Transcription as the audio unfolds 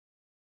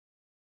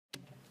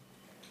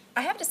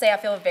I have to say I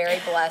feel very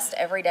blessed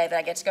every day that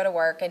I get to go to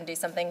work and do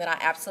something that I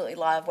absolutely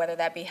love, whether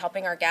that be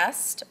helping our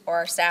guests or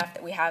our staff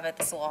that we have at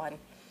the salon.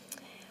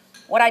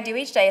 What I do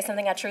each day is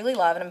something I truly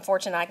love, and I'm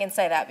fortunate I can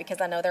say that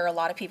because I know there are a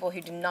lot of people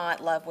who do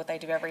not love what they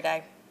do every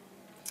day.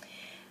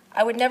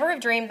 I would never have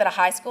dreamed that a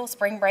high school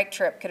spring break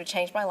trip could have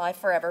changed my life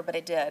forever, but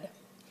it did.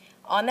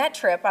 On that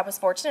trip, I was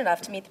fortunate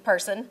enough to meet the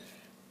person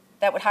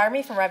that would hire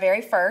me for my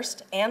very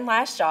first and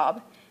last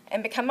job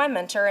and become my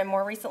mentor and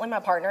more recently my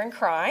partner in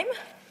crime,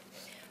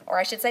 or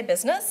I should say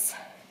business.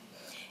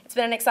 It's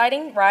been an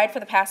exciting ride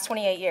for the past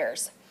 28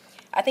 years.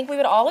 I think we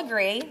would all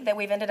agree that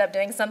we've ended up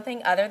doing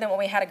something other than what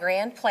we had a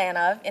grand plan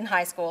of in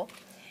high school,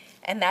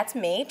 and that's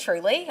me,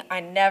 truly. I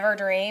never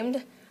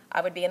dreamed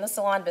I would be in the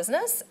salon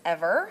business,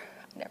 ever.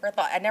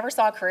 I never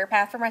saw a career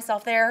path for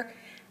myself there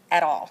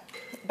at all,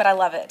 but I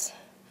love it.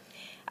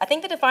 I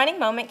think the defining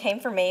moment came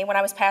for me when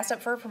I was passed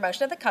up for a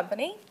promotion at the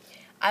company.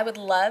 I would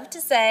love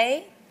to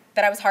say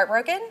that I was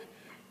heartbroken,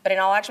 but in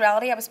all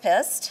actuality, I was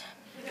pissed.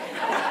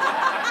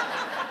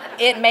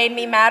 It made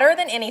me madder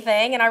than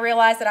anything, and I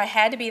realized that I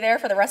had to be there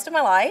for the rest of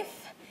my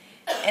life.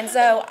 And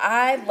so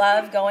I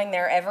love going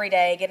there every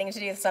day, getting to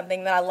do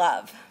something that I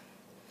love.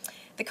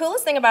 The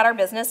coolest thing about our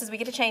business is we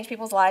get to change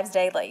people's lives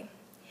daily.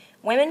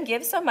 Women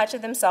give so much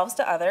of themselves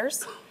to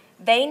others.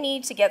 They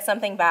need to get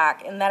something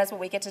back, and that is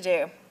what we get to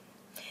do.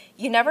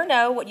 You never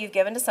know what you've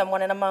given to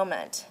someone in a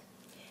moment.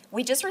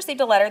 We just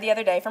received a letter the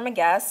other day from a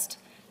guest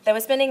that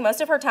was spending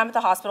most of her time at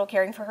the hospital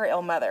caring for her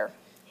ill mother.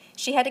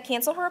 She had to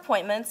cancel her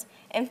appointments,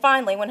 and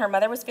finally, when her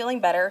mother was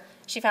feeling better,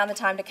 she found the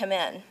time to come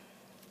in.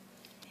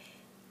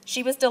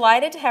 She was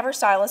delighted to have her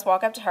stylist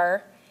walk up to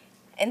her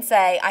and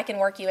say, "I can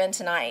work you in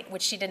tonight,"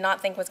 which she did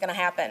not think was going to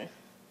happen.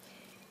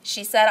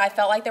 She said, "I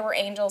felt like there were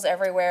angels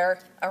everywhere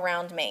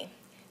around me."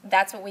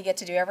 That's what we get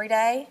to do every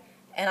day,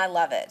 and I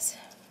love it.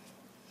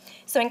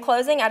 So in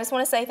closing, I just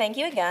want to say thank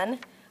you again.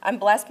 I'm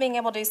blessed being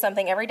able to do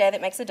something every day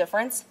that makes a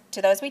difference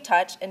to those we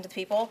touch and to the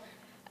people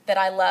that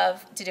I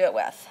love to do it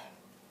with.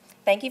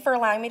 Thank you for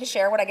allowing me to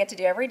share what I get to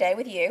do every day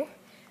with you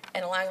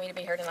and allowing me to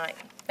be here tonight.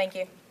 Thank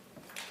you.